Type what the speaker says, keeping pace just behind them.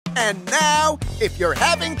And now, if you're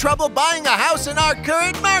having trouble buying a house in our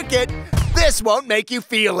current market, this won't make you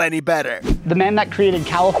feel any better. The man that created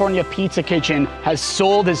California Pizza Kitchen has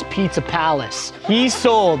sold his pizza palace. He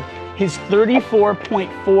sold his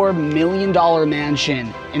 $34.4 million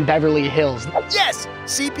mansion in Beverly Hills. Yes,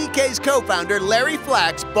 CPK's co-founder Larry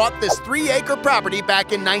Flax bought this 3-acre property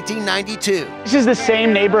back in 1992. This is the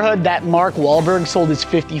same neighborhood that Mark Wahlberg sold his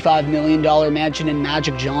 $55 million mansion, and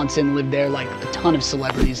Magic Johnson lived there like a ton of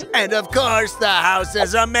celebrities. And of course, the house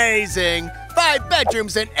is amazing. 5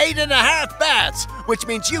 bedrooms and 8.5 baths, which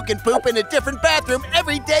means you can poop in a different bathroom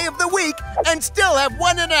every day of the week and still have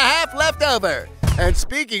 1.5 left over. And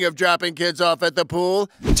speaking of dropping kids off at the pool,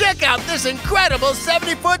 check out this incredible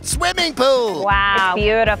 70-foot swimming pool. Wow, it's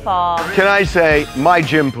beautiful. Can I say, my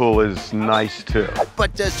gym pool is nice too.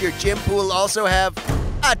 But does your gym pool also have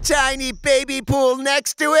a tiny baby pool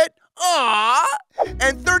next to it? Aww!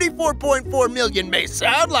 And $34.4 million may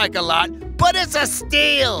sound like a lot, but it's a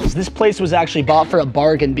steal. This place was actually bought for a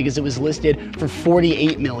bargain because it was listed for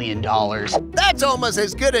 $48 million. That's almost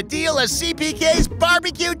as good a deal as CPK's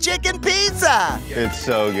barbecue chicken pizza. It's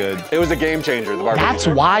so good. It was a game changer, the barbecue. That's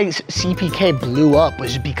why CPK blew up,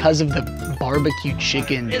 was because of the barbecue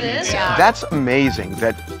chicken pizza. Yeah. That's amazing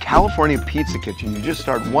that California Pizza Kitchen, you just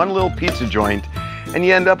start one little pizza joint and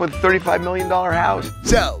you end up with a $35 million house.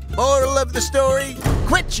 So, moral of the story,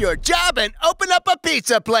 quit your job and open up a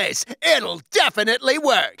pizza place. It'll definitely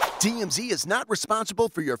work. TMZ is not responsible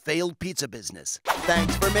for your failed pizza business.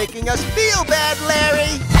 Thanks for making us feel bad,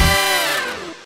 Larry.